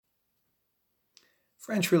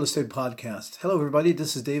French Real Estate Podcast. Hello, everybody.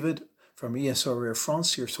 This is David from ESRE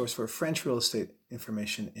France, your source for French real estate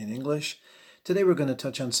information in English. Today, we're going to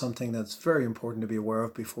touch on something that's very important to be aware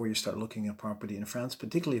of before you start looking at property in France,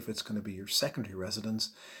 particularly if it's going to be your secondary residence.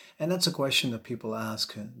 And that's a question that people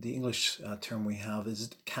ask. The English term we have is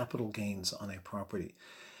capital gains on a property.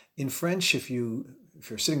 In French, if you're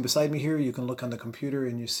sitting beside me here, you can look on the computer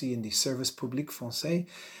and you see in the Service Public Français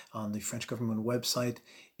on the French government website,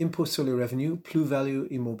 Impôt sur le revenu, plus-value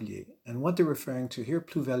immobilier. And what they're referring to here,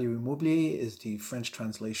 plus-value immobilier, is the French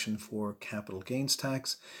translation for capital gains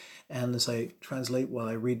tax. And as I translate while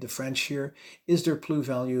I read the French here, is there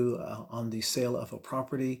plus-value on the sale of a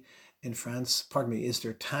property in France? Is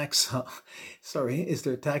there tax? Is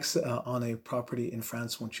there tax on a property in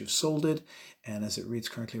France once you've sold it? And as it reads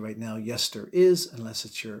currently right now, yes, there is, unless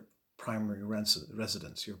it's your primary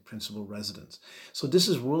residence, your principal residence. So this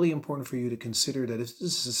is really important for you to consider that if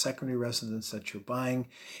this is a secondary residence that you're buying,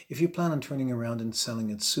 if you plan on turning around and selling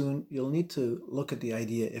it soon, you'll need to look at the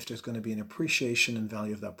idea if there's going to be an appreciation in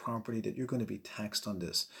value of that property that you're going to be taxed on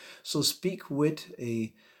this. So speak with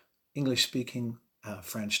a English-speaking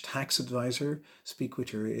French tax advisor, speak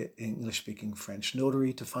with your English-speaking French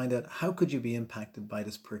notary to find out how could you be impacted by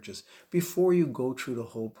this purchase before you go through the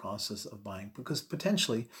whole process of buying. Because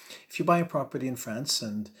potentially, if you buy a property in France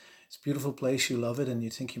and it's a beautiful place, you love it, and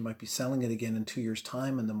you think you might be selling it again in 2 years'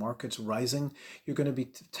 time and the market's rising, you're going to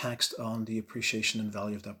be taxed on the appreciation and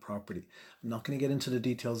value of that property. I'm not going to get into the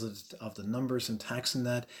details of the numbers and tax in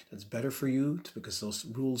that. That's better for you because those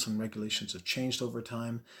rules and regulations have changed over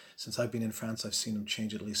time. Since I've been in France, I've seen them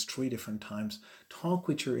change at least 3 different times. Talk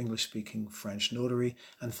with your English-speaking French notary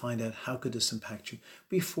and find out how could this impact you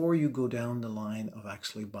before you go down the line of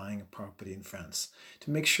actually buying a property in France, to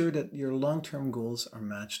make sure that your long-term goals are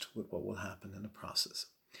matched with what will happen in the process.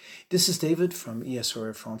 This is David from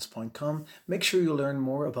ESRFrance.com. Make sure you learn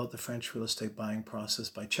more about the French real estate buying process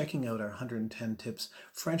by checking out our 110 Tips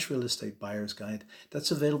French Real Estate Buyer's Guide that's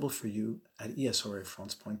available for you at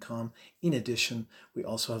ESRFrance.com. In addition, we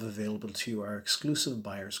also have available to you our exclusive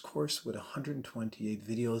buyer's course with 128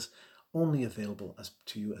 videos only available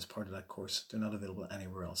to you as part of that course. They're not available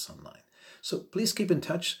anywhere else online. So please keep in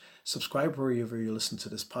touch. Subscribe wherever you listen to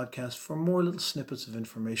this podcast for more little snippets of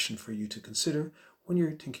information for you to consider when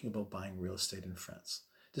you're thinking about buying real estate in France.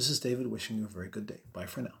 This is David wishing you a very good day. Bye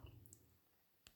for now.